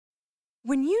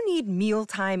When you need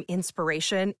mealtime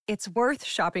inspiration, it's worth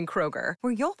shopping Kroger,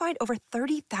 where you'll find over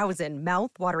 30,000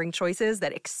 mouth-watering choices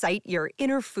that excite your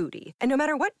inner foodie. And no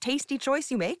matter what tasty choice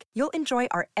you make, you'll enjoy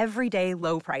our everyday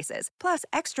low prices, plus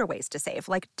extra ways to save,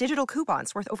 like digital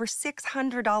coupons worth over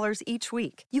 $600 each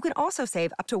week. You can also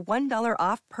save up to $1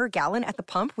 off per gallon at the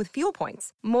pump with fuel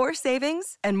points. More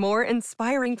savings and more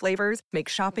inspiring flavors make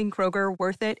shopping Kroger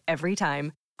worth it every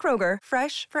time. Kroger,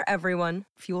 fresh for everyone.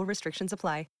 Fuel restrictions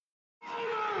apply.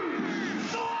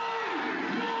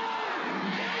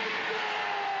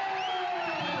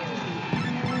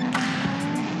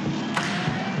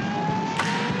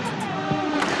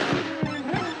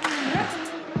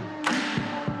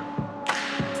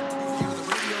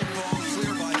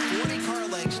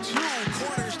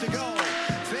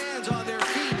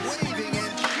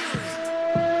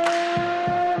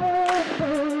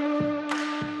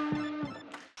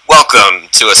 Welcome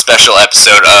to a special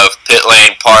episode of Pit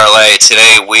Lane Parlay.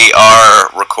 Today we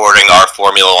are recording our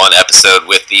Formula One episode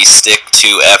with the Stick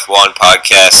to F1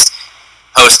 podcast,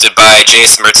 hosted by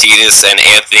Jason Martinez and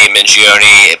Anthony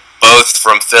Mingione, both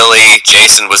from Philly.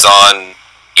 Jason was on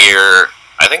here,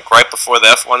 I think, right before the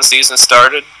F1 season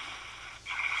started.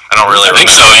 I don't really think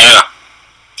so, yeah.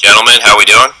 Gentlemen, how we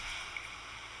doing?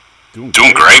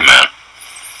 Doing great, man.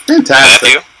 Fantastic.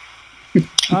 Matthew?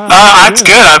 It's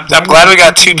good. I'm glad we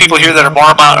got two people here that are more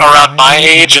around my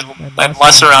age and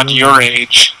less around your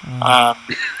age.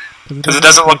 Because it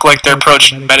doesn't look like they're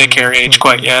approaching Medicare age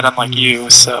quite yet, unlike you,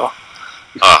 so...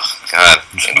 Oh, God.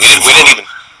 We didn't even...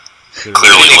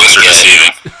 Clearly looks are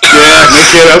deceiving. Yeah, no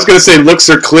kidding. I was going to say looks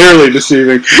are clearly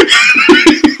deceiving.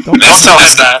 Don't tell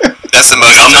us that. That's the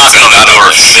most... I'm not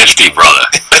over 50, brother.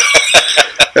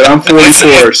 And I'm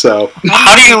 44, so...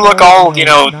 How do you look all,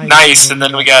 nice, and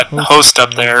then we got the host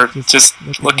up there just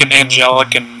looking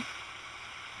angelic, and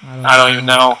I don't even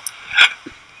know.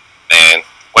 Man,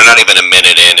 we're not even a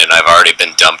minute in, and I've already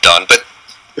been dumped on. But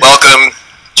welcome,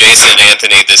 Jason and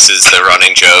Anthony. This is the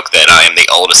running joke that I am the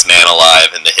oldest man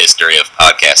alive in the history of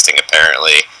podcasting,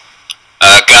 apparently.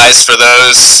 Guys, for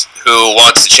those who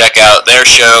want to check out their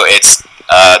show, it's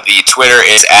the Twitter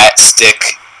is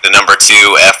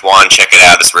 @stick2F1. Check it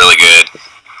out; it's really good.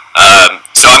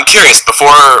 So I'm curious,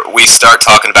 before we start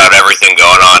talking about everything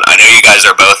going on, I know you guys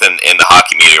are both in the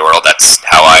hockey media world. That's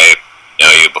how I know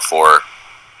you before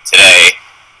today.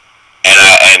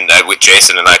 And with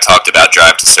Jason and I talked about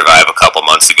Drive to Survive a couple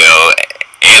months ago.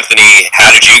 Anthony,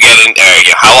 how did you get in?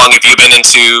 How long have you been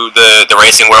into the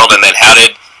racing world? And then how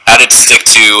did Stick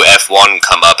to F1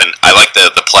 come up? And I like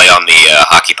the play on the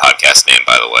hockey podcast name,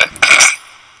 by the way.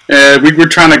 We were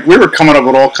coming up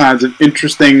with all kinds of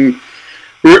interesting...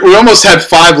 We almost had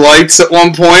 5 lights at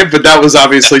one point, but that was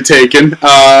obviously taken.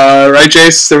 Right,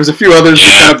 Jace? There was a few others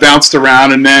that kind of bounced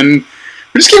around, and then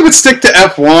we just came with Stick to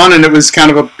F1, and it was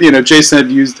kind of a, Jason had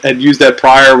used that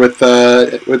prior with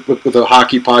a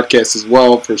hockey podcast as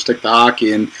well for Stick to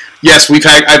Hockey, and yes,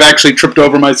 I've actually tripped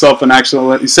over myself and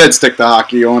accidentally said Stick to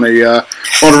Hockey on a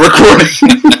recording.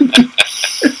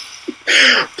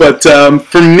 But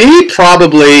for me,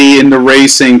 probably in the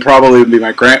racing, probably would be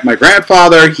my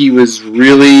grandfather. He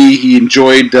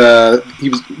enjoyed he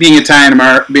was being Italian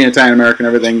American.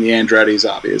 Everything. The Andrettis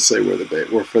obviously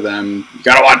were for them. You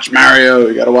got to watch Mario.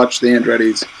 You got to watch the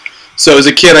Andrettis. So as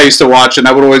a kid, I used to watch, and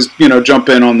I would always jump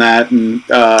in on that and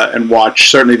watch.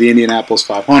 Certainly the Indianapolis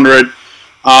 500.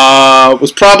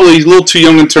 Was probably a little too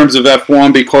young in terms of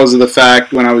F1 because of the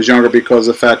fact, when I was younger, because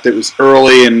of the fact that it was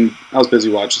early and I was busy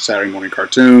watching Saturday morning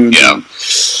cartoons. Yeah.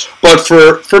 But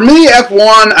for me,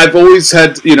 F1, I've always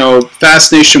had,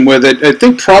 fascination with it. I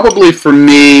think probably for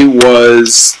me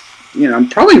was, I'm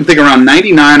probably thinking around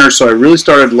 99 or so, I really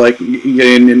started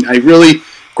getting, and I really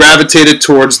gravitated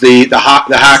towards the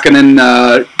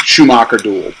Hakkinen Schumacher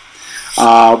duel.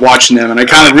 Watching them, and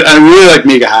I really like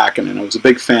Mika Hakkinen. I was a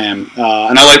big fan,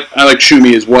 and I like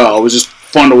Schumi as well. It was just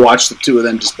fun to watch the two of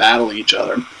them just battling each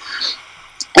other.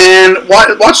 And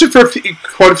watched it for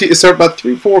quite a few, so about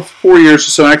 4 years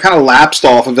or so, and I kind of lapsed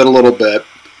off of it a little bit.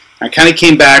 I kind of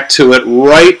came back to it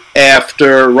right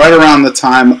around the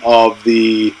time of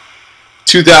the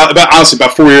 2000,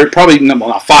 about 4 years, probably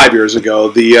not 5 years ago,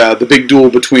 the big duel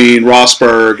between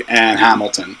Rosberg and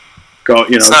Hamilton.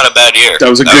 It's not a bad year. That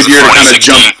was a good year to kind of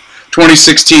jump.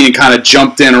 2016 kind of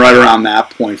jumped in right around that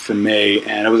point for me,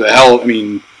 and it was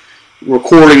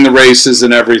recording the races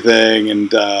and everything,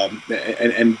 and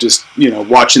just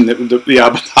watching the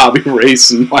Abu Dhabi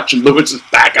race and watching Lewis just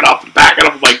backing up,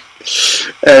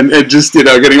 and just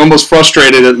getting almost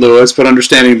frustrated at Lewis, but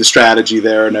understanding the strategy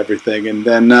there and everything, and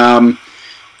then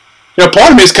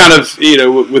Part of me is kind of,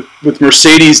 with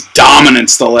Mercedes'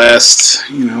 dominance the last,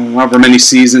 however many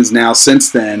seasons now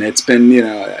since then, it's been,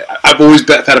 I've always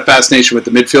had a fascination with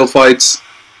the midfield fights.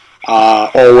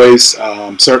 Always.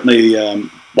 Certainly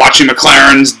watching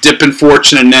McLaren's dip in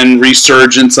fortune and then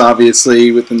resurgence,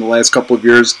 obviously, within the last couple of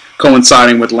years,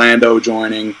 coinciding with Lando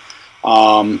joining.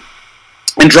 And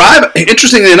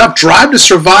interestingly enough, Drive to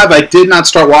Survive, I did not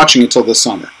start watching until this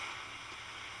summer.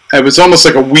 It was almost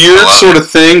like a weird sort of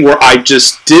thing where I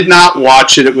just did not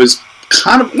watch it. It was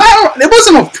kind of, it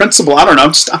wasn't a principle. I don't know.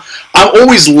 I'm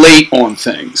always late on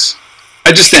things.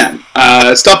 I just am.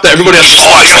 Stuff that everybody else.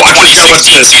 I watched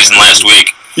the 16th season last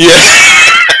week. Yeah.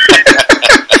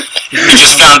 You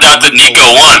just found out that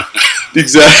Nico won.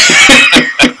 Exactly.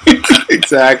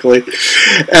 Exactly.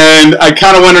 And I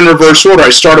kind of went in reverse order. I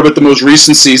started with the most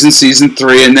recent season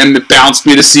 3, and then it bounced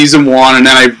me to season 1, and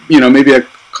then I, maybe a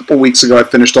couple weeks ago I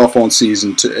finished up on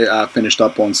season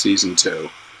 2.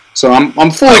 So I'm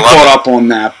fully caught up on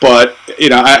that. But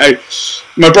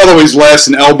my brother always laughs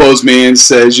and elbows me and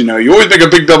says, you always make a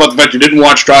big deal about the fact you didn't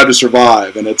watch Drive to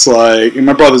Survive, and it's like,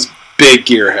 my brother's big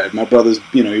gearhead. My brother's,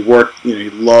 he worked, he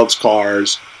loves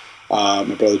cars. My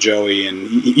brother Joey, and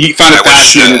he found it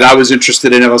fascinating. I was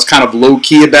interested in it. I was kind of low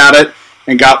key about it,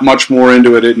 and got much more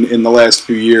into it in the last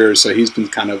few years. So he's been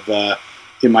kind of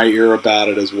in my ear about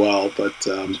it as well. But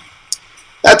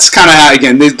that's kind of how,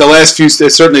 again, the last few,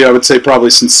 certainly I would say probably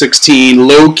since 16,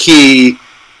 low key.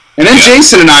 And then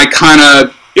Jason and I kind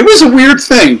of, it was a weird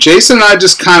thing. Jason and I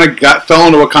just kind of fell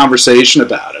into a conversation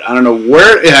about it. I don't know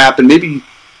where it happened. Maybe a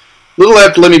little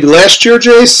after maybe last year,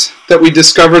 Jace, that we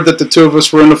discovered that the two of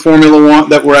us were into Formula One,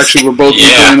 that we're both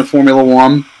in the Formula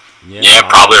One. Yeah,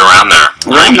 probably around there.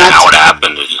 I don't know how it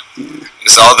happened.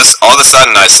 Because all of a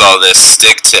sudden I saw this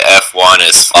stick to F1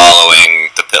 is following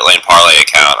the Pit Lane Parlay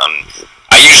account.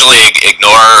 I usually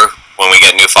ignore when we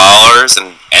get new followers,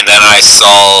 and then I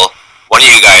saw one of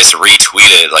you guys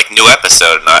retweeted like new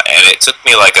episode, and it took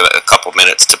me like a couple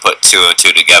minutes to put 2 and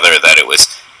 2 together that it was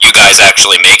you guys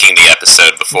actually making the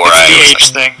episode before it's the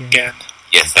age thing again.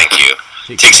 Yeah, thank you.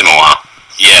 It takes him a while.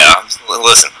 Yeah,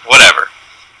 listen, whatever.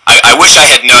 I wish I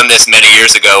had known this many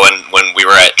years ago when we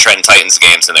were at Trent Titans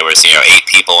games and there was 8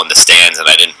 people in the stands and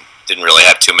I didn't really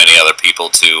have too many other people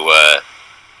to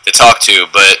talk to.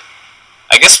 But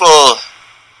I guess we'll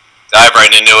dive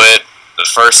right into it. The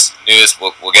first news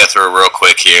we'll get through real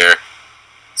quick here.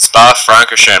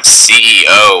 Spa-Francorchamps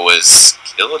CEO was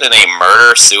killed in a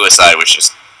murder-suicide, which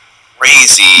is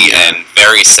crazy and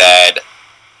very sad.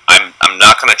 I'm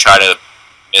not going to try to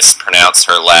mispronounce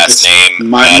her last name.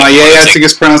 Maye, I think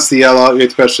it's pronounced the L,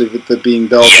 especially with the being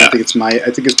Belgian. Yeah. I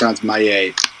think it's pronounced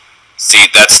Maye. See,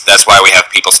 that's why we have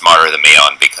people smarter than me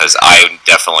on, because I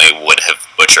definitely would have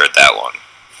butchered that one.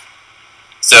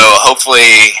 So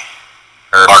hopefully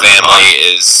her family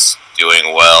is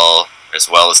doing well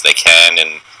as they can,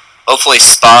 and hopefully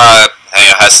Spa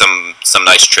has some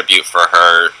nice tribute for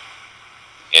her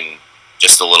in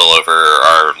just a little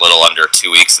under 2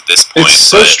 weeks at this point. It's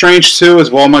so strange too, as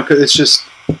well, Mike. It's just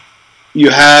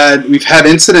we've had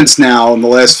incidents now in the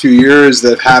last few years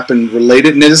that have happened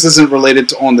related, and this isn't related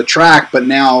to on the track, but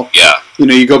now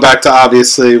you go back to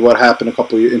obviously what happened a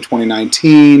couple in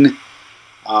 2019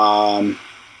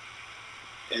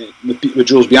 with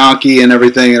Jules Bianchi and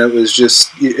everything, and it's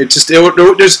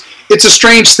a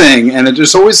strange thing, and it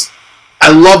just always. I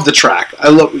love the track. I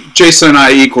love Jason and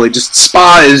I equally. Just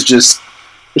Spa is just.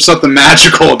 There's something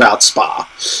magical about Spa,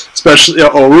 especially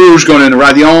Eau Rouge going into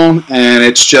Raidillon, and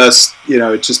it's just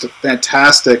a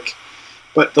fantastic.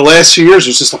 But the last few years,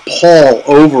 there's just a pall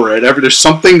over it. There's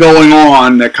something going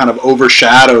on that kind of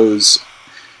overshadows.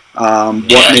 You're talking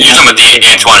about the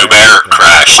Antoine Hubert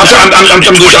crash. Oh my God,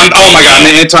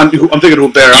 I'm thinking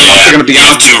of Hubert. I'm thinking of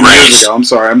Bianchi 2 years ago. I'm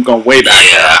sorry, I'm going way back.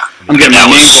 Yeah, I'm getting my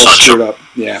names all screwed up.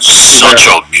 Yeah, such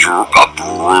a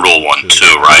brutal one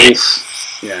too, right? Oof.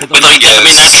 Yeah. But that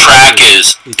track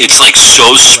it's like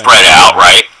so spread out,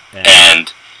 right?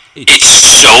 And it's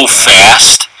so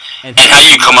fast. And how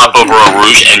you come up over Eau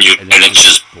Rouge and it's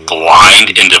just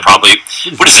blind into probably,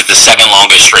 what is it, the second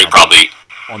longest straight probably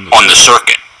on the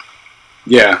circuit.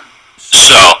 Yeah.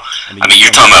 So,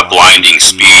 you're talking about blinding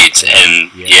speeds,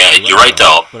 and yeah, you're right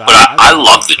though. But I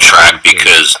love the track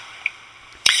because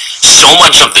so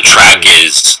much of the track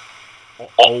is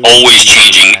always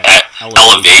changing at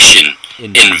elevation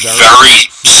in very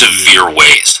severe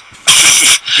ways.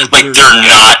 Like they're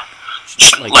not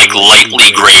like lightly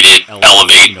graded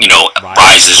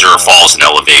rises or falls in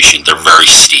elevation. They're very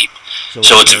steep.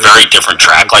 So it's a very different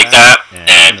track like that.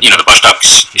 And the bus stop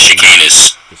chicane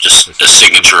is just a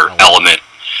signature element.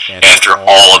 After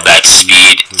all of that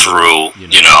speed through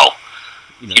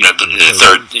the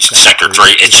third sector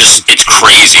 3. It's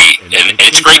crazy, and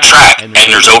it's a great track, and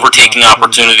there's overtaking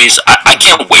opportunities. I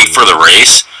can't wait for the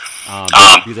race.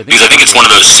 Because I think it's one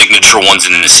of those signature ones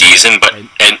in the season,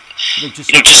 and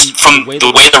just from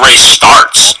the way the race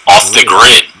starts off the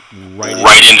grid,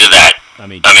 right into that. I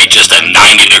mean, just a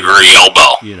 90-degree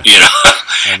elbow,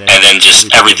 and then just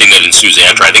everything that ensues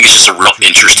after. I think it's just a real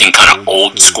interesting kind of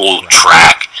old school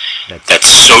track that's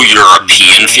so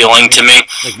European feeling to me.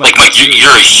 Like Mike,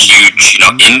 you're a huge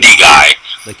Indy guy.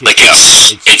 Like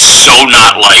it's so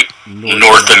not like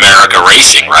North America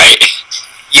racing, right?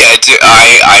 Yeah,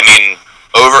 I mean,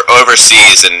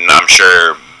 overseas, and I'm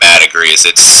sure Matt agrees,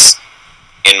 it's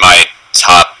in my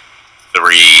top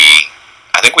 3.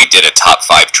 I think we did a top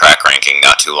 5 track ranking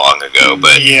not too long ago,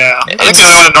 but yeah, I think the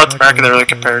only one in North America that really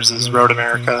compares is Road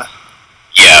America.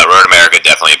 Yeah, Road America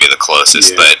definitely would be the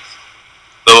closest, but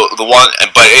the one,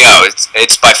 but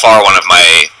it's by far one of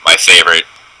my favorite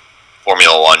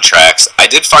Formula One tracks. I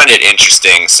did find it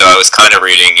interesting, so I was kind of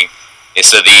reading.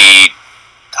 So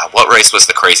what race was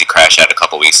the crazy crash at a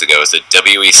couple weeks ago? Was it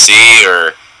WEC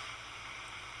or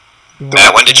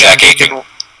Matt? When did Jack Aiken?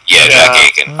 Yeah, Jack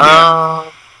Aiken.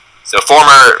 So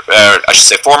former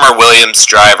Williams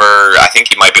driver, I think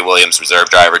he might be Williams reserve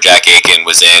driver, Jack Aiken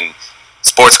was in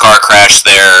sports car crash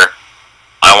there,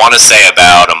 I want to say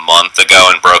about a month ago,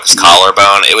 and broke his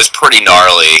collarbone. It was pretty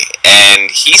gnarly, and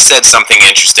he said something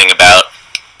interesting about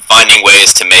finding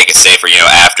ways to make it safer,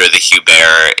 after the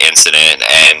Hubert incident,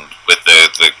 and with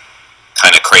the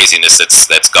kind of craziness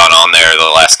that's gone on there, the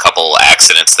last couple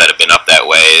accidents that have been up that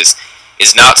way, is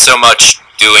not so much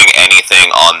doing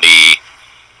anything on the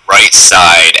right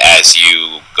side as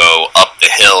you go up the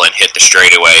hill and hit the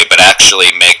straightaway, but actually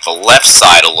make the left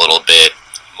side a little bit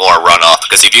more runoff,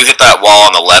 because if you hit that wall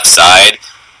on the left side,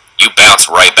 you bounce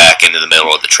right back into the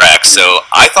middle of the track. So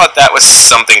I thought that was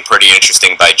something pretty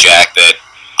interesting by Jack that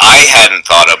I hadn't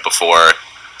thought of before.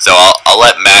 So I'll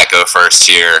let Matt go first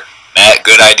here. Matt,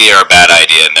 good idea or bad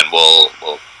idea, and then we'll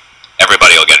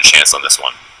everybody will get a chance on this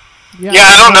one. Yeah,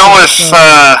 I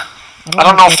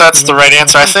don't know if that's the right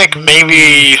answer. I think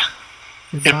maybe,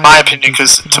 in my opinion,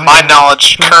 because to my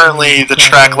knowledge, currently the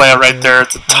track layout right there,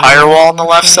 it's a tire wall on the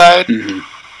left side. Mm-hmm.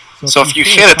 So if you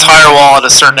hit a tire wall at a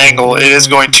certain angle, it is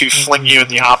going to fling you in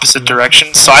the opposite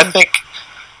direction. So I think,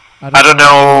 I don't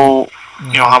know,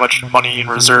 how much money in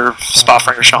reserve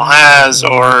Spa-Francorchamps has,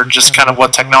 or just kind of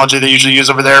what technology they usually use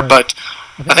over there, but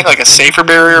I think like a safer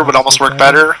barrier would almost work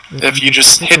better if you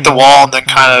just hit the wall and then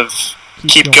kind of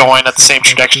keep going at the same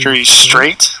trajectory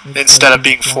straight instead of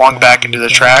being flung back into the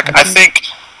track. I think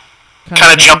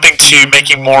kind of jumping to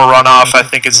making more runoff, I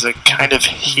think, is a kind of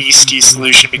hasty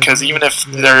solution, because even if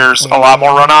there's a lot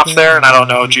more runoff there, and I don't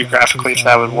know geographically if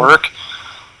that would work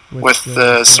with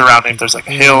the surrounding, if there's like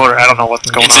a hill, or I don't know what's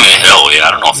going on. It's in a hill, yeah,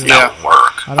 I don't know if that would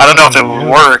work. I don't know if it would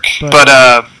work,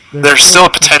 but there's still a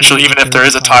potential, even if there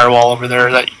is a tire wall over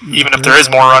there, that even if there is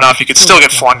more runoff, you could still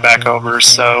get flung back over.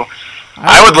 So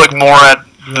I would look more at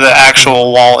the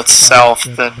actual wall itself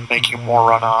than making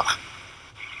more runoff.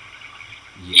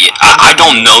 Yeah, I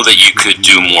don't know that you could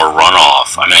do more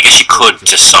runoff. I mean, I guess you could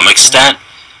to some extent,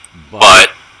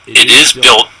 but it is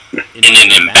built in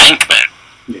an embankment.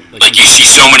 Like, you see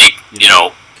so many,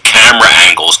 camera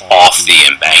angles off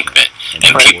the embankment,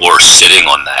 and people are sitting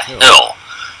on that hill.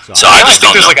 So I just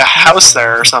think don't there's know. like a house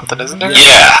there or something, isn't there?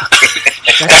 Yeah.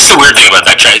 That's the weird thing about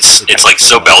that track. It's like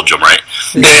so Belgium, right?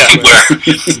 Yeah. Where,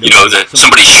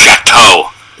 somebody's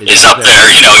chateau is up there,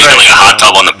 even like a hot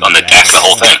tub on the deck, the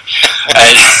whole thing.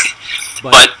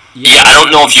 But yeah, I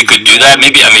don't know if you could do that.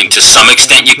 Maybe, to some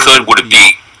extent you could. Would it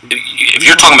be, if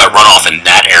you're talking about runoff in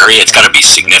that area, it's got to be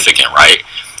significant, right?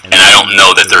 And I don't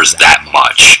know that there's that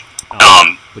much.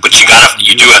 But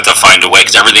you do have to find a way,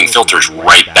 because everything filters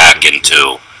right back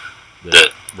into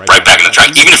the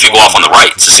track. Even if you go off on the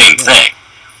right, it's the same thing.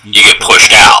 You get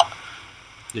pushed out.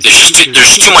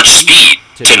 There's too much speed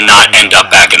to not end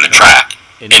up back in the track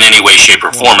in any way, shape, or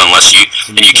form, and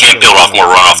you can't build off more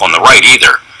runoff on the right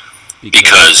either,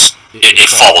 because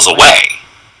it falls away.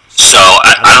 So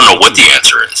I don't know what the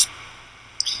answer is.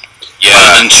 Yeah,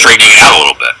 other than straightening it out a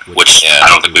little bit, which I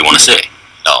don't think we want to see.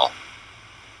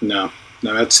 No,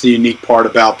 that's the unique part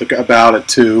about it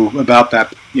too. About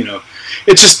that,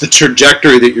 it's just the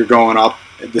trajectory that you're going up,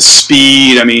 the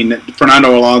speed. I mean,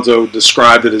 Fernando Alonso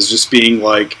described it as just being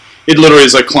like, it literally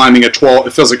is like climbing it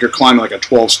feels like you're climbing like a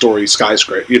 12-story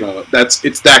skyscraper.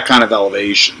 It's that kind of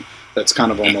elevation. That's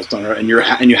kind of almost under, and you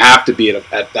have to be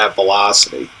at that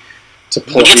velocity to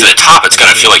pull. When you get to the top, it's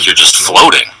gonna feel like you're just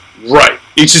floating. Right.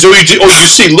 You see,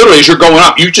 literally, as you're going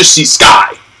up, you just see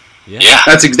sky. Yeah.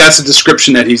 That's a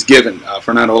description that he's given.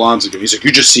 Fernando Alonso. He's like,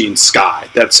 you're just seeing sky.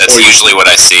 That's usually what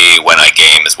I see when I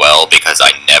game as well, because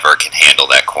I never can handle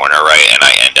that corner right, and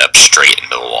I end up straight into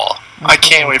the wall. I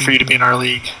can't wait for you to be in our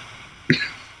league.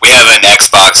 We have an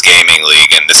Xbox gaming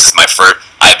league, and this is my first.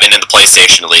 I've been in the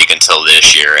PlayStation league until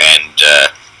this year, and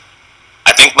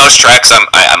I think most tracks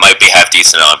I might be half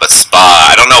decent on, but Spa,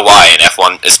 I don't know why in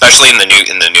F1, especially in the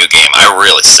new game, I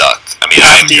really suck. I mean,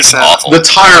 I'm just awful. The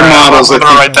tire models. I'm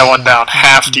gonna write that one down.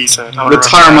 Half decent. The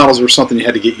tire models were something you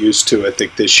had to get used to. I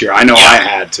think this year. I know I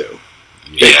had to.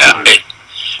 Yeah.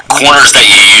 Corners that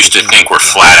you used to think were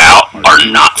flat out are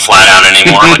not flat out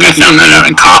anymore. Like I found that out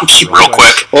in Cops real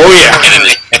quick. Oh yeah. And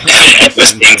the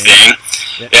same thing.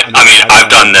 I mean,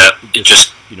 I've done that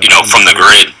just from the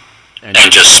grid and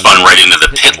just spun right into the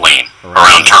pit lane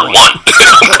around turn 1.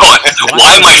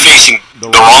 Why am I facing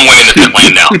the wrong way in the pit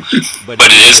lane now?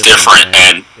 But it is different,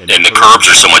 and the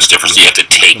curbs are so much different, so you have to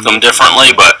take them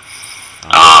differently. But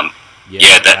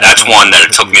that's one that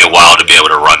it took me a while to be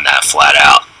able to run that flat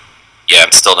out. Yeah,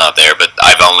 I'm still not there, but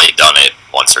I've only done it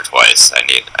once or twice. I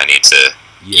need to.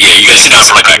 Yeah, you gotta sit down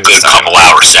for like a good couple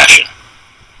hour session.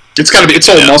 It's gotta be. It's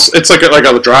all muscle. It's like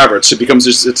a driver. It becomes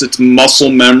just it's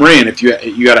muscle memory, and if you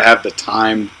gotta have the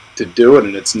time to do it,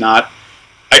 and it's not.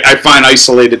 I find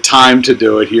isolated time to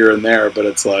do it here and there, but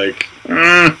it's like.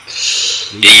 Yeah,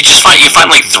 you find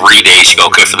like 3 days. You go,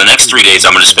 okay, for the next 3 days,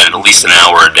 I'm gonna spend at least an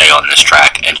hour a day on this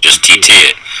track and just TT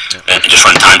it and just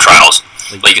run time trials.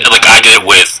 Like I did it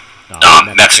with.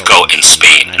 Mexico and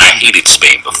Spain, and I hated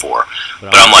Spain before,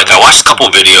 but I'm like, I watched a couple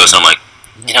of videos, and I'm like,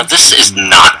 this is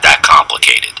not that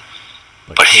complicated,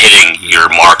 but hitting your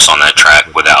marks on that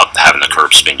track without having the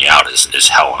curb spin you out is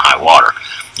hell and high water.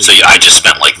 So I just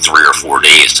spent like 3 or 4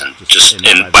 days, and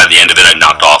by the end of it, I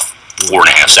knocked off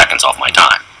 4.5 seconds off my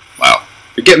time. Wow.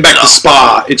 But getting back to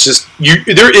Spa, it's just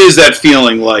there is that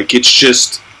feeling like it's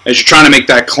just as you're trying to make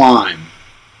that climb.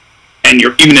 And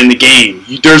you're even in the game.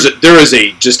 There is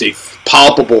just a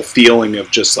palpable feeling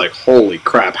of just like, holy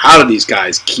crap! How do these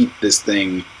guys keep this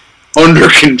thing under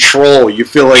control? You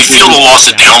feel like you feel the loss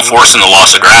of downforce and the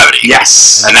loss of gravity.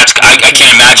 Yes, and that's I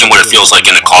can't imagine what it feels like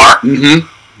in a car. Mm-hmm.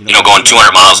 Going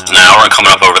 200 miles an hour and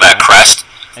coming up over that crest,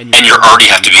 and you already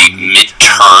have to be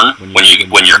mid-turn when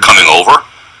you're coming over.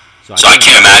 So I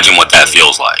can't imagine what that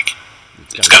feels like.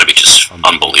 It's got to be just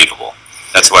unbelievable.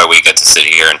 That's why we get to sit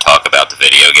here and talk about the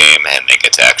video game, and they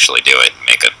get to actually do it and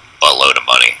make a buttload of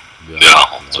money. Yeah,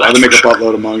 that's why they make a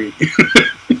buttload of money.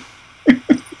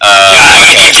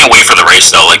 I can't wait for the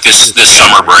race though. Like this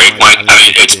summer break,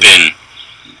 it's been.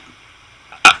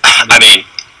 I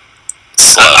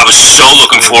was so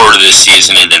looking forward to this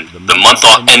season, and then the month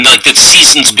off, and like the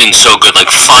season's been so good.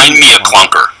 Like, find me a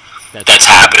clunker that's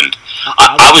happened.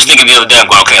 I was thinking the other day,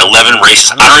 I'm going, okay, 11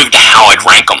 races. I don't even know how I'd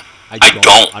rank them. I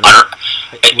don't.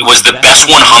 Was the best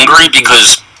one Hungary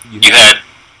because you had,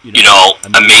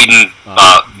 a maiden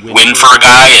win for a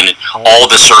guy and all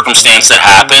the circumstance that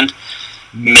happened?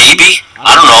 Maybe.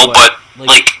 I don't know, but,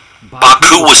 like,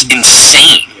 Baku was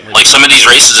insane. Like, some of these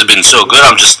races have been so good,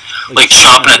 I'm just, like,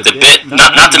 chomping at the bit.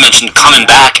 Not to mention coming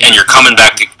back, and you're coming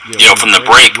back, from the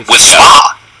break with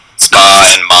Spa. Spa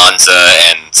and Monza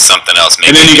and something else.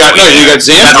 Maybe. And then you got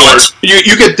Zandvoort.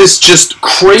 You get this just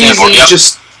crazy,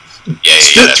 Zandvoort,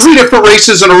 3 different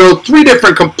races in a row, 3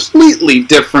 different, completely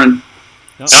different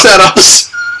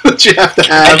setups that you have to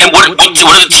have. And what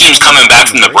are the teams coming back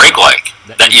from the break like?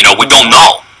 That we don't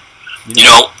know.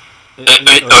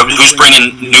 Who's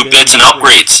bringing new bits and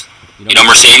upgrades?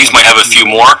 Mercedes might have a few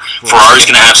more. Ferrari's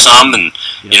going to have some, and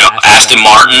Aston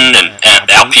Martin and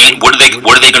Alpine. What are they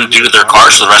going to do to their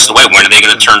cars for the rest of the way? When are they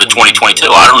going to turn to 2022?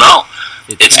 I don't know.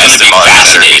 It's going to be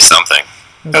fascinating. Something.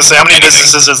 I was how many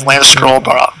businesses has Lance Stroll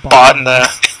bought in the?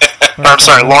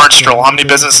 Lawrence Stroll. How many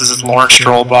businesses has Lawrence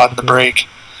Stroll bought in the break?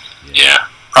 Yeah,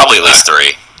 probably at least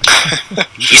 3.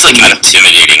 He's like an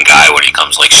intimidating guy when he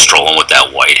comes like strolling with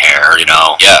that white hair,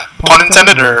 Yeah. Pun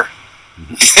intended, or?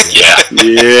 Yeah.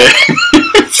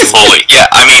 Fully. Yeah,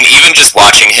 I mean, even just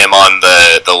watching him on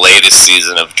the latest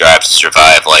season of Drive to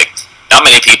Survive, like, not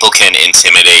many people can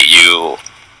intimidate you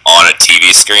on a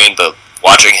TV screen, but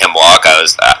watching him walk,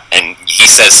 and he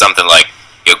says something like,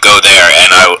 go there,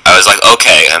 and I was like,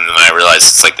 okay, and then I realized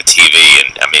it's like the TV,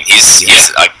 and I mean, he's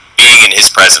like, being in his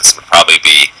presence would probably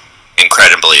be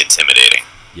incredibly intimidating.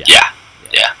 Yeah.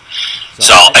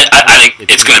 So I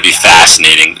think it's going to be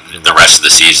fascinating the rest of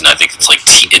the season. I think it's like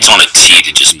it's on a tee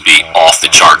to just be off the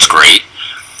charts great.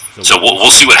 So we'll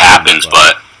see what happens,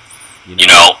 but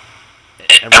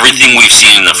everything we've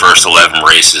seen in the first 11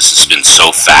 races has been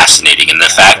so fascinating, and the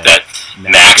fact that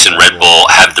Max and Red Bull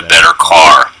have the better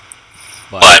car,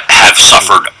 but have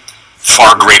suffered far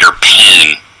far greater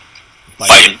pain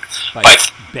by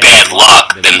bad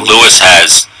luck than Lewis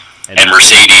has, and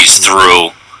Mercedes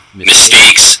through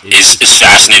mistakes is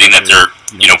fascinating. That they're,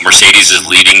 Mercedes is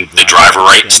leading the driver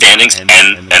standings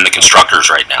and the constructors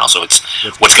right now. So it's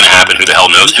what's going to happen. Who the hell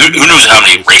knows? Who knows how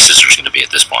many races there's going to be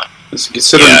at this point?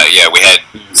 Yeah. We had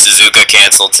Suzuka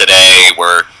canceled today.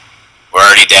 We're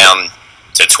already down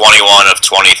to 21 of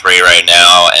 23 right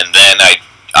now. And then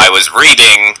I was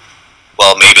reading,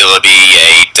 well, maybe it'll be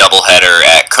a doubleheader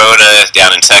at COTA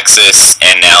down in Texas,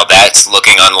 and now that's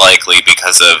looking unlikely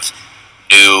because of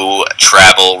new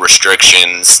travel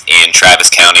restrictions in Travis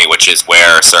County, which is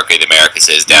where Circuit of the Americas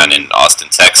is, down in Austin,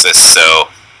 Texas. So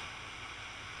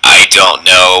I don't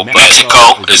know.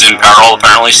 Mexico is in peril,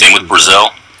 apparently. Same with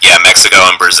Brazil. Yeah, Mexico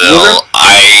and Brazil.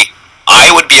 I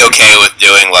would be okay with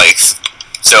doing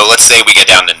so let's say we get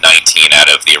down to 19 out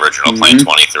of the original plan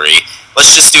 23.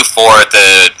 Let's just do 4 at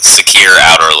the Sakir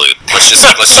outer loop. Let's just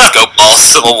go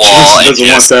balls to the wall. He doesn't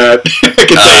want that. I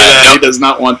can tell you that. He does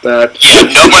not want that. Yeah,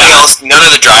 nobody else, none of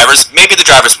the drivers. Maybe the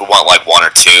drivers would want 1 or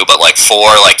 2, but 4,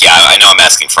 I know I'm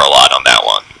asking for a lot on that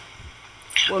one.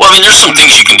 Well, I mean, there's some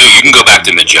things you can do. You can go back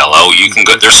to Mugello. You can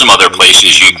go. There's some other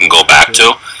places you can go back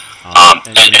to.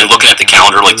 And looking at the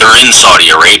calendar, they're in Saudi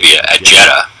Arabia at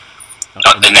Jeddah,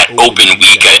 and that open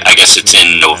week, I guess it's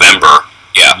in November.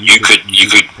 Yeah, you could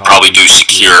probably do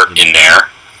Sakir in there,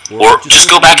 or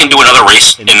just go back and do another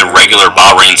race in the regular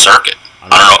Bahrain circuit.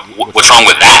 I don't know what's wrong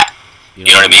with that. You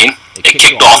know what I mean? It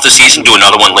kicked off the season, do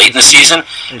another one late in the season,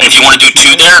 and if you want to do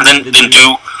 2 there, then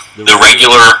do the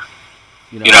regular,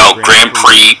 Grand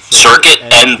Prix circuit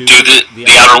and do the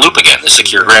outer loop again, the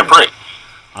Sakir Grand Prix.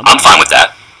 I'm fine with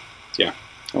that. Yeah,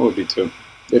 I would be too.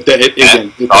 If that's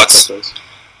the case.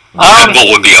 Red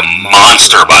Bull would be a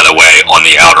monster, by the way, on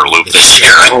the outer loop this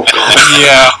year. Oh, God.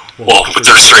 Yeah. Well, with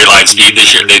their straight line speed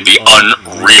this year, they'd be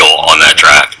unreal on that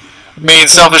track. I mean,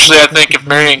 selfishly, I think if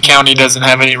Marion County doesn't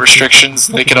have any restrictions,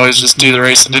 they could always just do the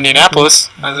race in Indianapolis.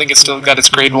 I think it's still got its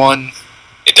grade 1.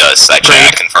 It does. I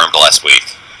confirmed last week.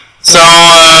 So,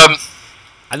 I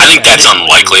think that's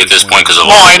unlikely at this point because of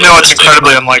all. Well, I know it's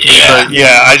incredibly unlikely, but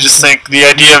yeah, I just think the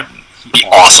idea of be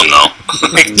awesome though.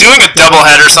 Doing a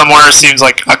doubleheader somewhere seems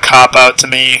like a cop-out to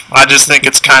me. I just think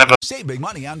it's kind of a... Save big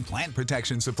money on plant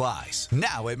protection supplies.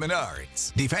 Now at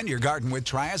Menards. Defend your garden with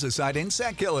Triazicide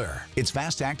Insect Killer. Its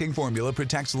fast-acting formula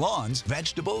protects lawns,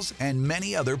 vegetables, and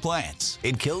many other plants.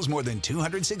 It kills more than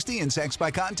 260 insects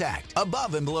by contact,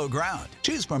 above and below ground.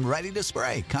 Choose from ready to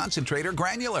spray, concentrate, or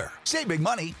granular. Save big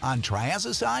money on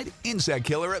Triazicide Insect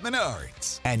Killer at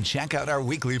Menards. And check out our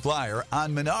weekly flyer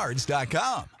on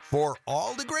Menards.com. For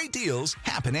all the great deals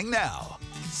happening now.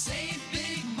 Save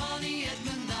big money at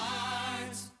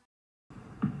Menards.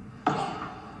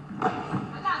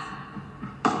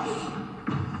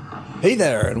 Hey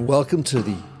there, and welcome to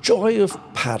the Joy of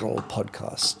Paddle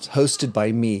podcast, hosted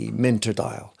by me, Minter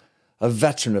Dial, a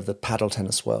veteran of the paddle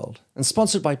tennis world, and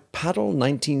sponsored by Paddle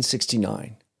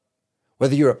 1969.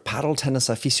 Whether you're a paddle tennis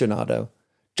aficionado,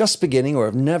 just beginning, or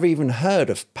have never even heard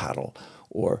of paddle,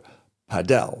 or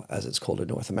Padel, as it's called in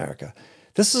North America.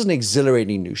 This is an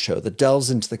exhilarating new show that delves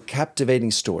into the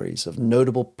captivating stories of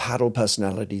notable paddle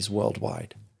personalities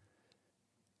worldwide.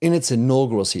 In its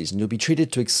inaugural season, you'll be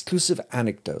treated to exclusive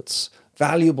anecdotes,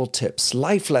 valuable tips,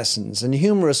 life lessons, and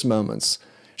humorous moments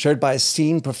shared by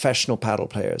esteemed professional paddle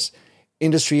players,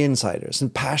 industry insiders,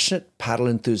 and passionate paddle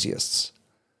enthusiasts.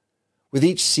 With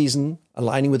each season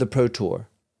aligning with the Pro Tour,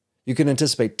 you can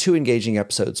anticipate 2 engaging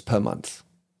episodes per month.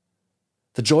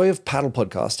 The Joy of Paddle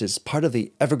podcast is part of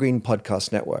the Evergreen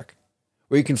Podcast Network,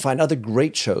 where you can find other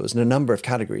great shows in a number of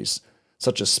categories,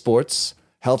 such as sports,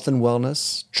 health and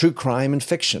wellness, true crime, and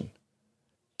fiction.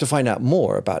 To find out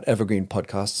more about Evergreen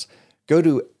Podcasts, go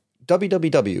to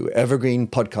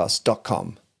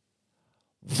www.evergreenpodcast.com.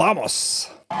 Vamos!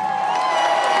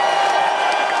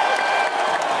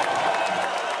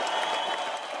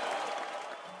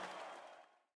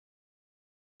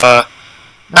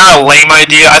 Not a lame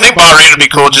idea. I think Bahrain would be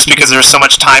cool just because there's so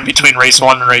much time between race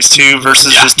 1 and race 2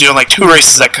 versus just doing 2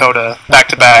 races at COTA back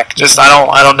to back. Just I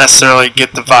don't necessarily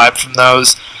get the vibe from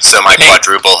those. So my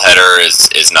quadruple header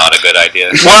is not a good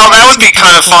idea. Well, that would be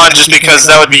kind of fun just because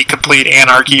that would be complete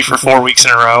anarchy for 4 weeks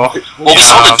in a row. Well, we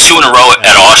saw the 2 in a row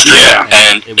at Austria,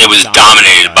 and it was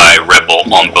dominated by Red Bull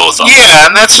on both of them.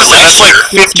 Yeah, and that's 50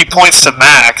 points to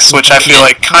max, which I feel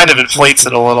like kind of inflates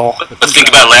it a little. But think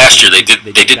about last year. They did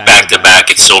back to back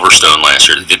at Silverstone last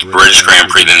year. They did the British Grand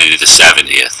Prix, then they did the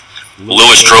 70th.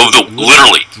 Lewis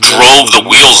literally drove the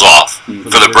wheels off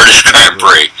for the British Grand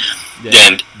Prix.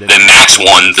 And then Max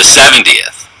won the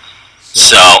 70th.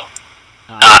 So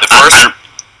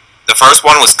the first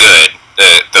one was good.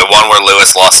 the one where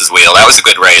Lewis lost his wheel. That was a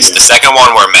good race. The second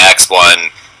one where Max won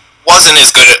wasn't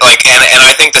as good. And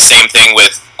I think the same thing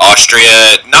with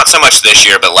Austria. Not so much this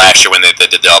year, but last year when they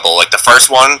did the double. Like the first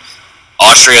one,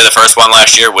 Austria, the first one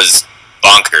last year was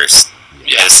bonkers.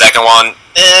 Yeah, the second one,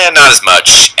 not as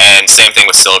much. And same thing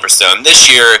with Silverstone.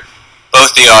 This year,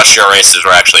 both the Austria races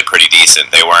were actually pretty decent.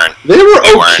 They were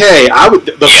okay.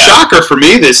 The shocker for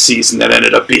me this season that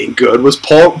ended up being good was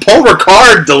Paul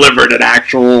Ricard delivered an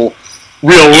actual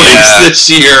real race this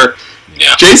year.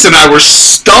 Yeah. Jason and I were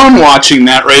stunned watching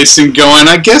that race and going,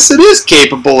 I guess it is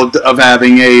capable of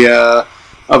having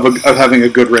having a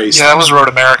good race. Yeah, that was Road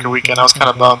America weekend. I was kind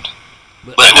of bummed.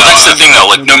 But that's the thing, though.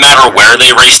 Like, no matter where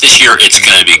they race this year, it's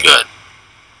going to be good.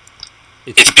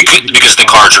 It's because the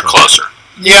cars are closer.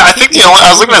 Yeah, I think I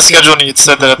was looking at the schedule and you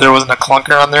said that there wasn't a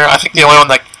clunker on there. I think the only one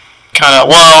that kind of,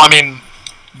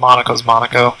 Monaco's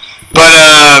Monaco.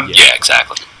 But, yeah,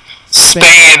 exactly.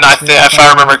 Spain, if I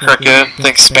remember correctly, I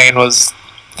think Spain was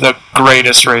the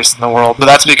greatest race in the world. But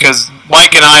that's because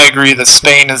Mike and I agree that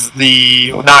Spain is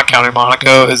not counting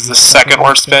Monaco, is the second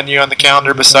worst venue on the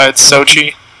calendar besides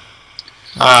Sochi.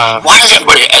 Why does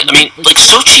everybody,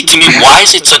 Sochi, to me, why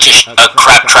is it such a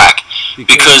crap track?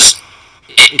 Because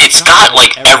it's got,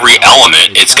 every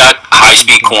element. It's got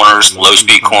high-speed corners,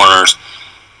 low-speed corners.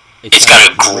 It's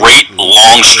got a great,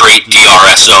 long, straight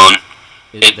DRS zone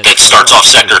that starts off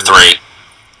Sector 3.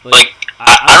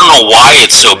 I don't know why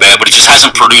it's so bad, but it just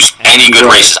hasn't produced any good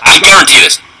races. I guarantee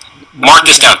this. Mark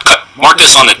this down. Mark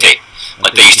this on the tape,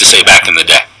 like they used to say back in the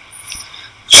day.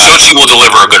 Sochi will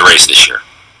deliver a good race this year.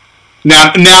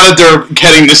 Now that they're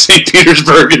heading to St.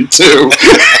 Petersburg in 2.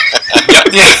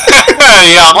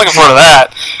 Yeah, I'm looking forward to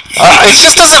that. It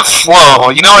just doesn't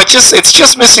flow. It's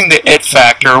just missing the it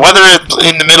factor. Whether it's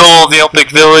in the middle of the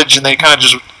Olympic Village and they kind of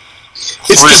just...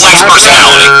 It's designed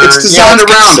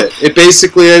around it. It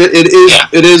basically it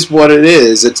is what it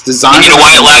is. It's designed. And you know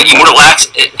what it lacks?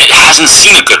 It hasn't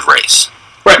seen a good race.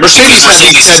 Right, Mercedes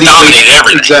has dominated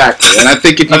everything. Exactly, and I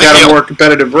think if you got a more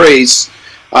competitive race,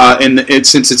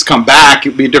 since it's come back,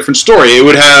 it'd be a different story.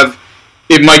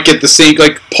 It might get the same,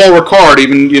 like Paul Ricard,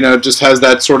 even just has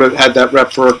that sort of had that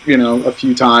rep for a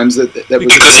few times that was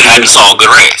because he hadn't saw a good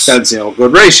race. Hadn't seen a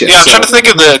good race yet. Yeah, I'm trying to think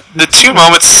of the two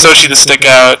moments in Sochi that stick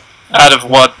out of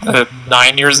what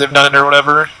 9 years they've done it or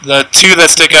whatever. The two that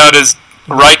stick out is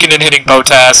Raikkonen hitting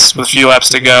Bottas with a few laps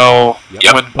to go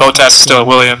when Bottas is still at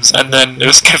Williams, and then it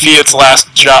was Kvyat's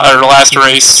last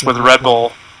race with Red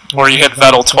Bull where he hit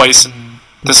Vettel twice in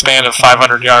the span of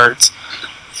 500 yards.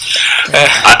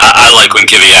 I like when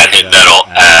Kvyat hit Vettel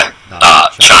at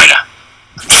China.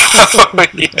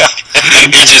 He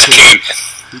just came.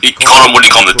 He called him, what do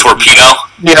you call him, the torpedo?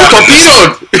 Yeah,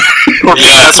 torpedoed!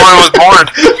 That's where it was born.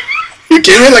 He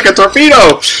came in like a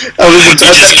torpedo. He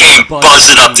just came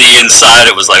buzzing up the inside.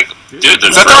 It was like, dude,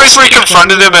 is that the race where he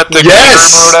confronted him at the room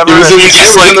or whatever? He's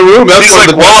just in the room. That's he's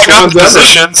like, well, I got the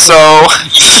position, so...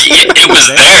 It was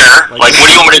there. Like, what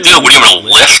do you want me to do? What do you want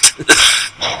me to lift?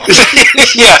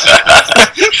 Yeah.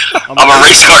 I'm a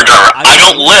race car driver. I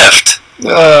don't lift.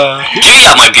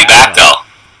 Kvyat might be back, though.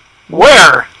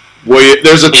 Where?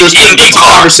 There's a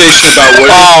conversation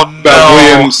about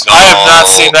Williams. I have not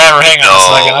seen that. Hang on a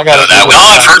second. I got that. Well,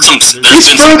 I've heard some. He's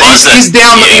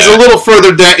down. He's a little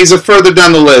further down. He's further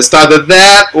down the list. Either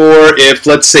that, or if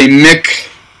let's say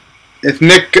Mick,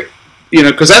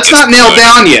 because that's not nailed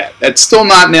down yet. That's still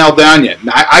not nailed down yet.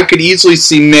 I could easily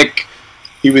see Mick.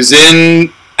 He was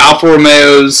in Alfa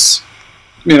Romeo's.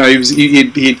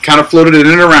 He kind of floated in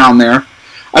and around there.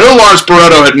 I know Lawrence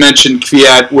Barretto had mentioned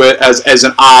Kvyat as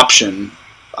an option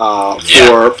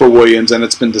for Williams, and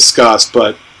it's been discussed.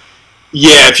 But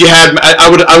yeah, if you had, I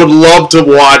would love to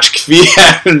watch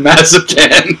Kvyat and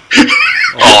Mazepin.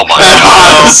 Oh my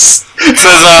God!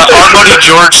 Because our buddy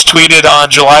George tweeted on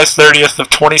July 30th of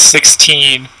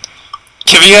 2016,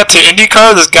 Kvyat to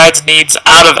IndyCar. This guy's needs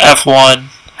out of F1.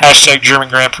 # German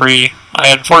Grand Prix. I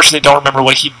unfortunately don't remember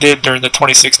what he did during the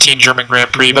 2016 German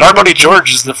Grand Prix, but our buddy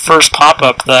George is the first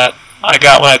pop-up that I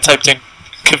got when I typed in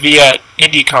Kvyat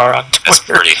IndyCar on Twitter. That's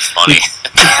pretty funny.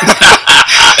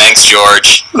 Thanks,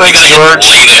 George. Thanks, George.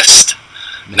 Latest.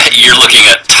 You're looking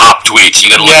at top tweets. You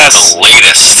got to look at the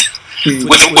latest.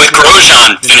 With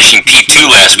Grosjean finishing P2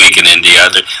 last week in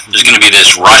India, there's going to be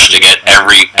this rush to get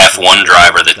every F1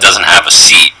 driver that doesn't have a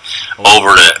seat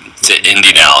over to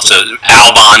Indy now. So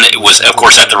Albon was, of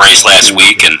course, at the race last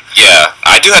week, and yeah,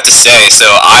 I do have to say. So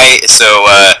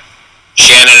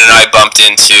Shannon and I bumped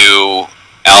into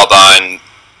Albon.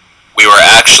 We were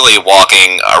actually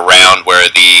walking around where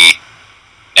the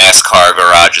NASCAR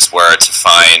garages were to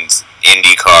find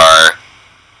IndyCar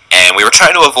and we were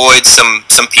trying to avoid some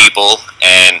people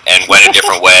and went a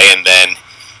different way, and then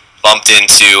bumped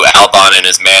into Albon and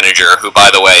his manager, who, by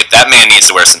the way, that man needs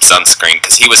to wear some sunscreen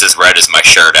because he was as red as my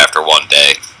shirt after one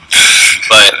day.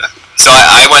 But so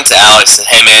I went to Alex and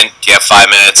said, "Hey man, do you have 5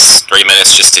 minutes, 3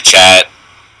 minutes just to chat?"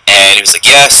 And he was like,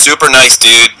 "Yeah, super nice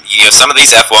dude. You know, some of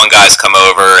these F1 guys come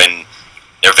over and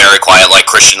they're very quiet, like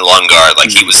Christian Lundgaard.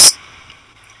 Like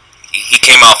he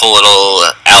came off a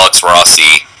little Alex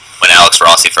Rossi when Alex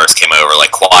Rossi first came over,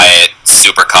 like quiet,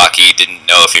 super cocky, didn't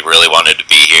know if he really wanted to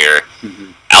be here."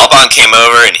 Albon came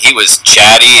over and he was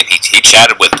chatty, and he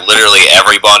chatted with literally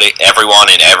everyone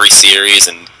in every series,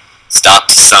 and stopped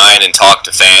to sign and talk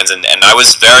to fans, and I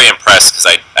was very impressed because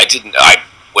I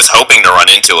was hoping to run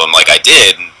into him like I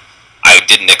did, and I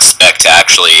didn't expect to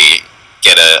actually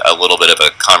get a little bit of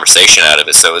a conversation out of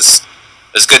it. So it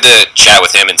was good to chat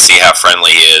with him and see how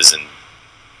friendly he is. And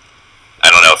I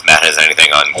don't know if Matt has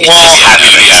anything on. Well,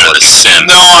 happy to be out of the Sims.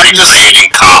 No, I'm just hating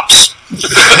cops.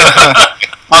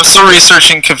 I'm still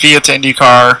researching Kvyat to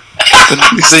IndyCar.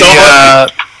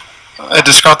 A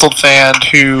disgruntled fan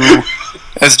who,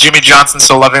 as Jimmy Johnson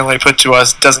so lovingly put to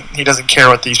us, doesn't care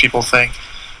what these people think.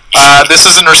 This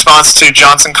is in response to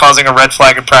Johnson causing a red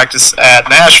flag in practice at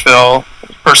Nashville.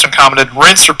 The person commented,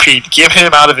 "Rinse, repeat. Give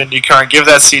him out of IndyCar and give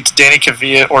that seat to Danny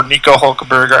Kvyat or Nico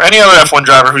Hulkenberg or any other F1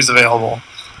 driver who's available."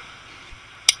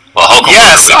 Well,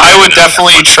 yes, I would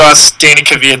definitely trust Danny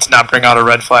Kvyat to not bring out a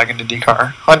red flag in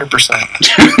IndyCar. 100%.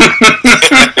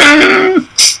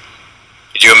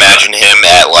 Could you imagine him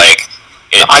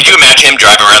could you imagine him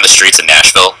driving around the streets of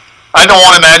Nashville? I don't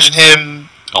want to imagine him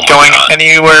going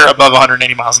anywhere above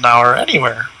 180 miles an hour,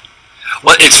 anywhere.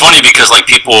 Well, it's funny because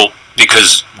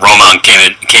because Roman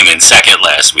came in second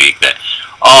last week, that,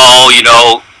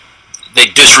 they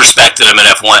disrespected him at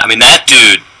F1. I mean, that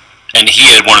dude, and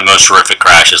he had one of the most horrific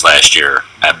crashes last year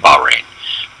at Bahrain,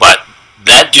 but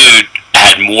that dude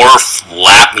had more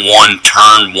lap 1,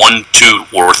 turn 1, 2,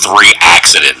 or 3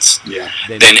 accidents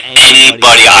than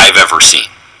anybody I've ever seen.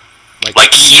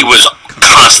 Like, he was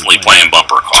constantly playing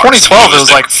bumper cars. 2012, it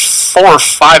was like 4 or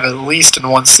 5 at least in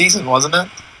one season, wasn't it?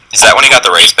 Is that when he got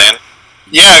the race ban?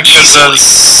 Yeah, because of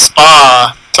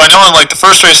Spa. So I know in the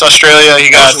first race, Australia, he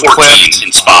got 14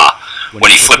 in Spa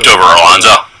when he flipped over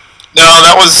Alonso. No,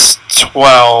 that was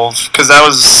 12, because that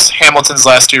was Hamilton's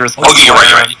last year with you're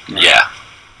right. Yeah.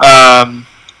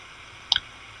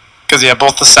 Because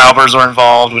both the Saubers were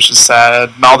involved, which is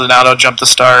sad. Maldonado jumped the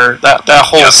start. That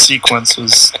whole sequence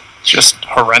was just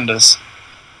horrendous.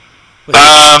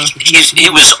 He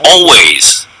was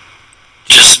always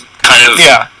just kind of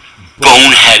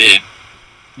boneheaded,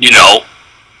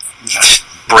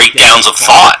 breakdowns of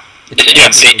thought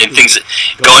and things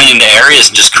going into areas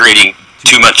and just creating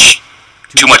too much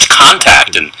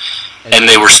contact, and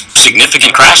they were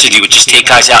significant crashes. He would just take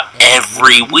guys out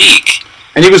every week.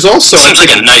 And he was also seems like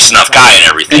a nice enough guy and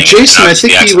everything. And Jason, I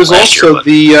think he was also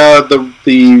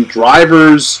the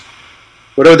drivers,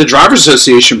 whatever, the Drivers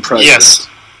Association president. Yes.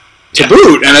 To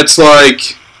boot, and it's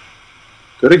like,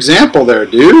 good example there,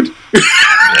 dude.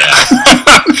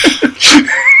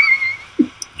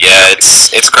 Yeah,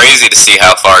 it's crazy to see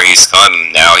how far he's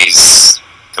come. Now he's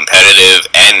competitive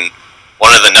and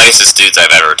one of the nicest dudes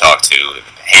I've ever talked to,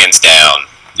 hands down.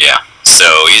 Yeah.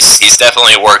 So he's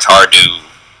definitely worked hard to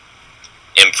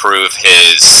improve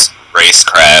his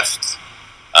racecraft.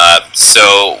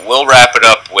 So we'll wrap it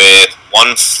up with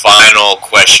one final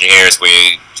question here as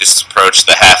we just approach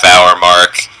the half-hour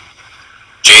mark.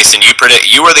 Jason, you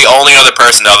were the only other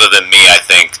person other than me, I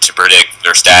think, to predict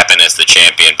Verstappen as the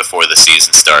champion before the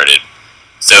season started.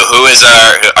 So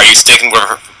are you sticking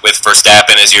with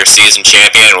Verstappen as your season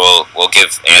champion? We'll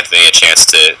give Anthony a chance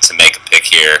to make a pick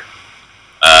here.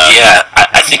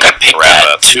 I think I picked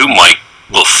that too, Mike,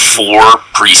 before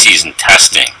preseason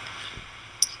testing.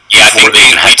 Yeah, I think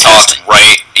we talked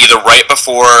right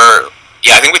before.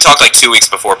 Yeah, I think we talked like 2 weeks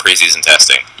before preseason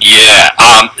testing. Yeah,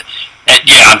 I'm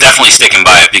definitely sticking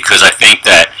by it because I think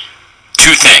that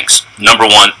 2 things. Number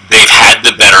one, they've had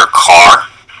the better car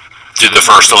through the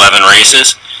first 11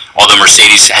 races, although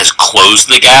Mercedes has closed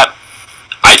the gap.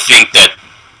 I think that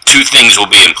 2 things will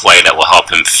be in play that will help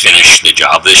him finish the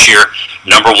job this year.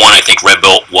 Number one, I think Red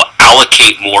Bull will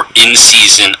allocate more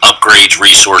in-season upgrades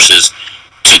resources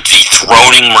to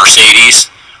dethroning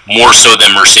Mercedes, more so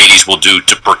than Mercedes will do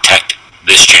to protect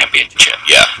this championship.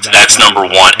 Yeah. That's number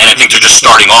one, and I think they're just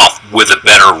starting off with a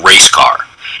better race car.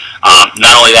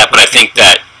 Not only that, but I think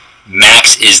that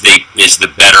Max is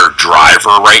the better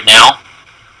driver right now.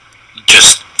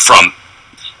 Just from,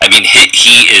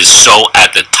 he is so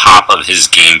at the top of his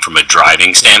game from a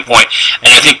driving standpoint,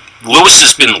 and I think Lewis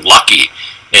has been lucky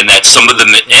in that some of the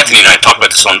Anthony and I talked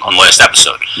about this on the last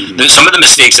episode. Some of the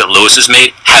mistakes that Lewis has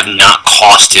made have not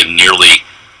cost him nearly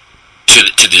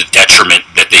to the detriment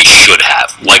that they should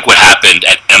have. Like what happened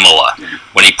at Imola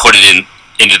when he put it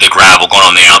into the gravel going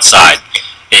on the outside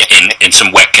in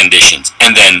some wet conditions,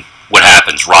 and then what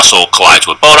happens? Russell collides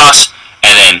with Bottas,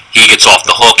 and then he gets off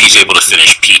the hook. He's able to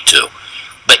finish P2.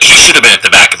 But he should have been at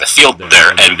the back of the field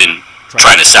there and been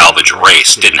trying to salvage a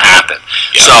race. Didn't happen.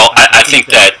 So I think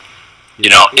that,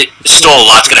 it's still a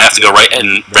lot's going to have to go right,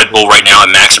 and Red Bull right now,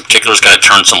 and Max in particular, has got to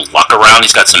turn some luck around.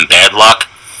 He's got some bad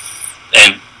luck,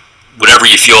 and whatever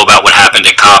you feel about what happened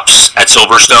at Copse at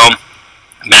Silverstone,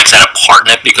 Max had a part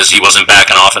in it because he wasn't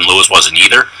backing off and Lewis wasn't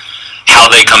either. How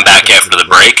they come back after the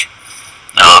break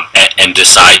and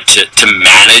decide to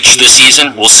manage the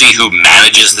season, we'll see who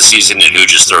manages the season and who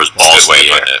just throws balls in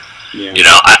the air.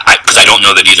 Because I don't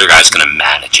know that either guy's going to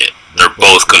manage it. They're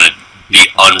both going to be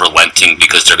unrelenting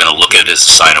because they're going to look at it as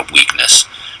a sign of weakness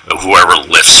of whoever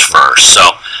lifts first. So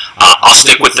I'll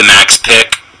stick with the Max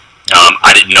pick.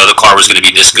 I didn't know the car was going to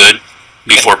be this good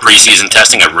before preseason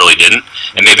testing. I really didn't.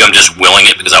 And maybe I'm just willing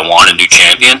it because I want a new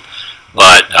champion.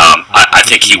 But I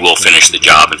think he will finish the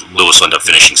job, and Lewis will end up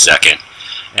finishing second.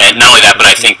 And not only that, but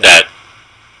I think that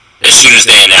as soon as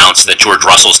they announce that George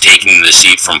Russell's taking the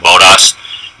seat from Bottas,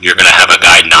 you're going to have a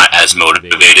guy not as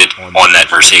motivated on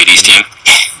that Mercedes team.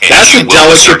 That's a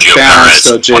delicate balance,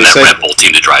 though, Chase. On that Red Bull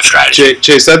team to drive strategy.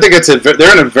 Chase, I think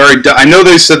they're in a very. I know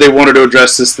they said they wanted to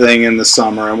address this thing in the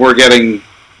summer, and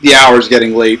the hours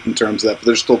getting late in terms of that, but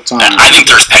there's still time. I think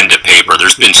there's pen to paper.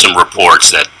 There's been some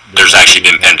reports that there's actually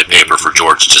been pen to paper for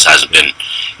George. It just hasn't been.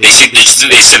 They said there's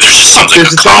just something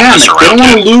to calmness around. They don't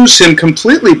want to lose him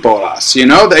completely, Bottas. They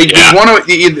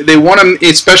want to,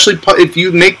 especially if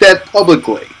you make that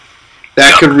publicly.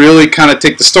 That could really kind of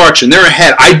take the starch, and they're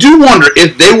ahead. I do wonder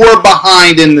if they were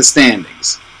behind in the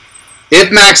standings.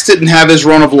 If Max didn't have his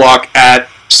run of luck at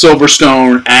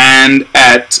Silverstone and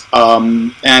at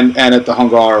the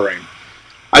Hungaroring,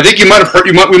 I think we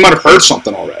might have heard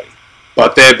something already.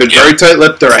 But they have been very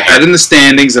tight-lipped. They're ahead in the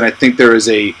standings, and I think there is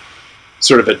a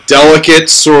sort of a delicate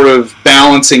sort of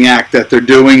balancing act that they're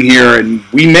doing here. And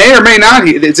we may or may not.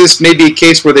 This may be a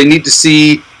case where they need to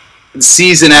see the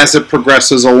season as it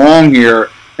progresses along here,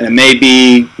 and it may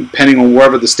be depending on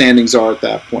wherever the standings are at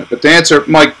that point. But to answer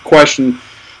my question,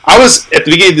 I was at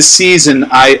the beginning of the season.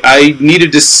 I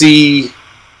needed to see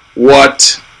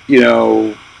what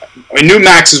I knew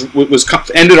Max was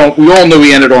ended on. We all knew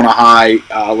he ended on a high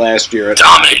last year at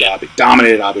Abu Dhabi,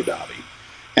 dominated Abu Dhabi,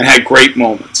 and had great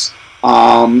moments.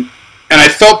 And I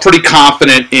felt pretty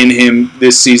confident in him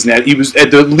this season that he was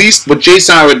at the least what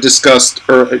Jason and I had discussed,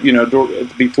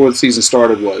 before the season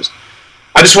started was,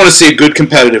 I just want to see a good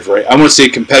competitive race. I want to see a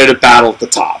competitive battle at the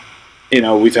top.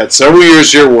 We've had several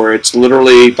years here where it's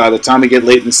literally by the time we get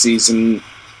late in the season,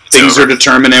 things are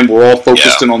determined and we're all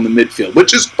focused in on the midfield,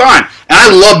 which is fine. And I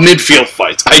love midfield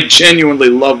fights. I genuinely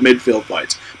love midfield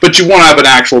fights. But you want to have an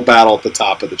actual battle at the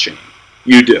top of the chain.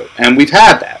 You do. And we've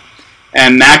had that.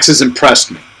 And Max has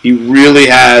impressed me. He really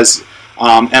has.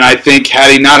 And I think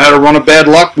had he not had a run of bad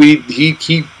luck, he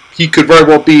could very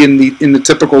well be in the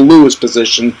typical Lewis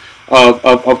position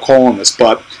of calling this.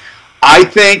 But I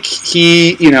think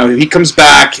he comes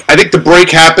back. I think the break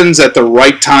happens at the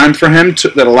right time for him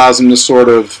that allows him to sort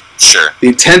of the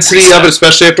intensity of it,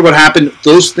 especially after what happened.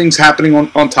 Those things happening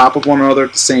on top of one another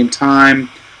at the same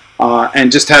time,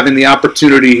 and just having the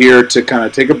opportunity here to kind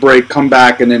of take a break, come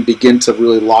back, and then begin to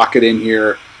really lock it in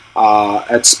here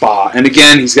at Spa. And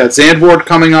again, he's got Zandvoort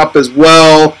coming up as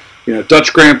well.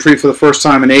 Dutch Grand Prix for the first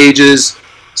time in ages.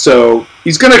 So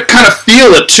he's going to kind of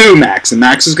feel it too, Max. And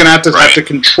Max is going to have to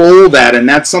control that. And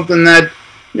that's something that,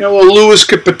 Lewis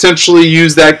could potentially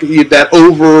use that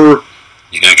over.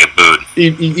 You're going to get booed.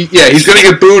 He's going to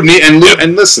get booed.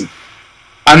 And listen,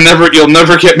 you'll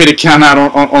never get me to count out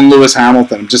on Lewis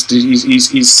Hamilton.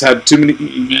 He's had too many.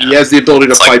 He has the ability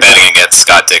to fight. It's like betting against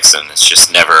Scott Dixon. It's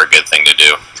just never a good thing to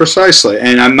do. Precisely,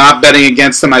 and I'm not betting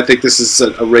against him. I think this is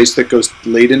a race that goes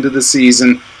late into the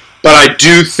season. But I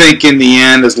do think in the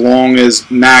end, as long as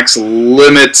Max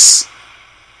limits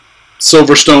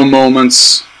Silverstone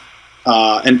moments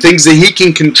and things that he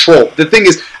can control. The thing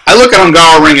is, I look at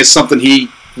Hungaroring as something he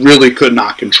really could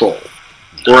not control,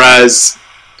 whereas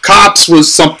Copse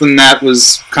was something that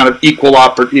was kind of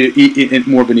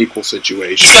more of an equal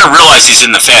situation. He's got to realize he's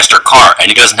in the faster car, and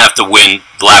he doesn't have to win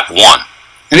lap one.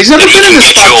 And he's never been in this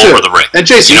spot, too. And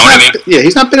Jason,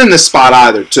 he's not been in this spot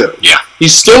either, too. Yeah.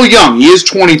 He's still young. He is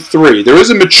 23. There is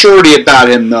a maturity about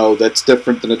him, though, that's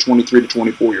different than a 23 to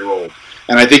 24-year-old.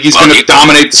 And I think he's going to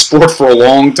dominate the sport for a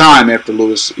long time after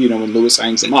Lewis, when Lewis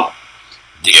hangs him up.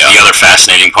 The other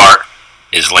fascinating part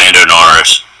is Lando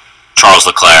Norris, Charles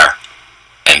Leclerc,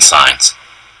 and Sainz.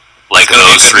 Like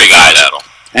those three guys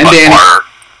And Danny.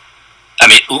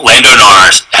 Lando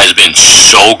Norris has been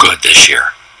so good this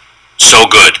year. So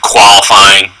good.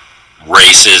 Qualifying,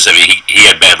 races. I mean, he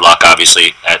had bad luck,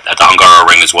 obviously, at the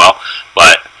Hungaroring as well.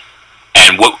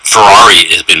 And what Ferrari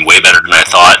has been way better than I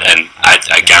thought, and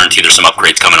I guarantee there's some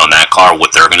upgrades coming on that car.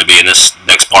 What they're going to be in this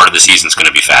next part of the season is going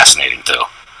to be fascinating, too.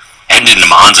 And in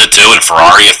Monza, too, and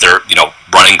Ferrari, if they're,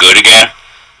 running good again,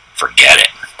 forget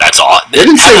it. That's all.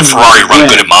 Having Ferrari run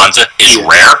good at Monza is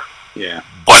rare. Yeah.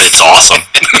 But it's awesome.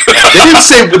 They didn't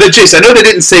say, Jace, I know they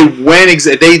didn't say when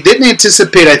exactly. They didn't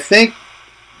anticipate, I think,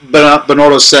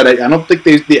 Bernardo said, I don't think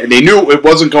they knew it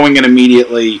wasn't going in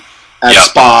immediately at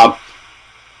Spa.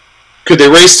 Could they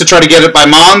race to try to get it by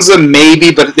Monza?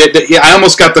 Maybe, but I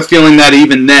almost got the feeling that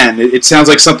even then, it sounds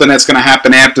like something that's going to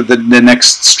happen after the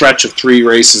next stretch of 3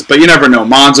 races. But you never know.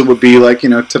 Monza would be like,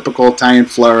 typical Italian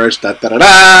flourish,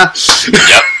 da-da-da-da.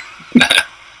 Yep.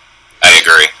 I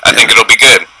agree. I think it'll be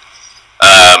good.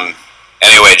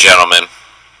 Anyway, gentlemen,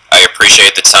 I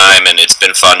appreciate the time, and it's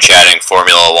been fun chatting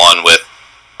Formula One with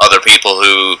other people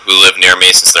who live near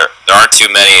me, since there aren't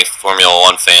too many Formula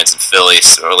One fans in Philly,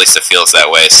 or at least it feels that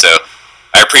way. So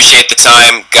I appreciate the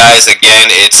time. Guys, again,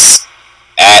 it's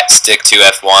at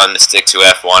Stick2F1, the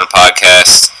Stick2F1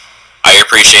 podcast. I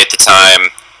appreciate the time.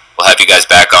 We'll have you guys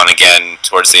back on again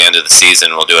towards the end of the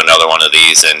season. We'll do another one of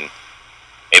these, and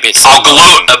maybe it's... I'll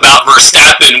gloat about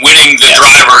Verstappen winning the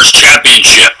Drivers'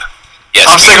 Championship. Yes,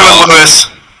 I'm sticking with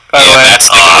Lewis. By the way. Matt's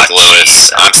sticking with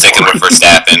Lewis. I'm sticking with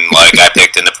Verstappen, like I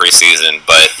picked in the preseason.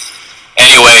 But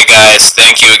anyway, guys,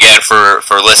 thank you again for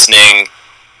listening.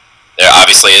 There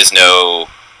obviously is no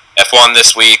F1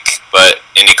 this week, but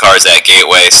IndyCar's at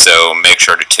Gateway, so make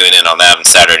sure to tune in on that on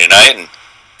Saturday night. And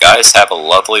guys, have a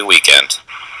lovely weekend.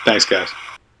 Thanks, guys.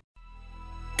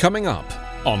 Coming up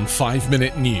on 5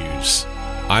 Minute News,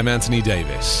 I'm Anthony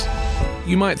Davis.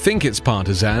 You might think it's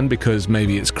partisan because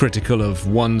maybe it's critical of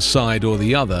one side or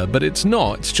the other, but it's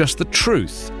not. It's just the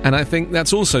truth. And I think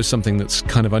that's also something that's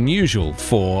kind of unusual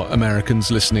for Americans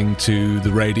listening to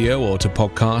the radio or to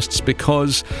podcasts,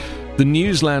 because the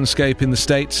news landscape in the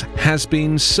States has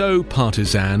been so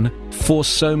partisan for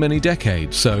so many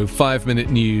decades. So 5 Minute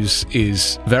News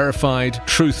is verified,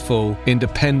 truthful,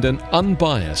 independent,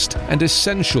 unbiased, and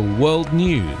essential world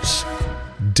news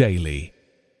daily.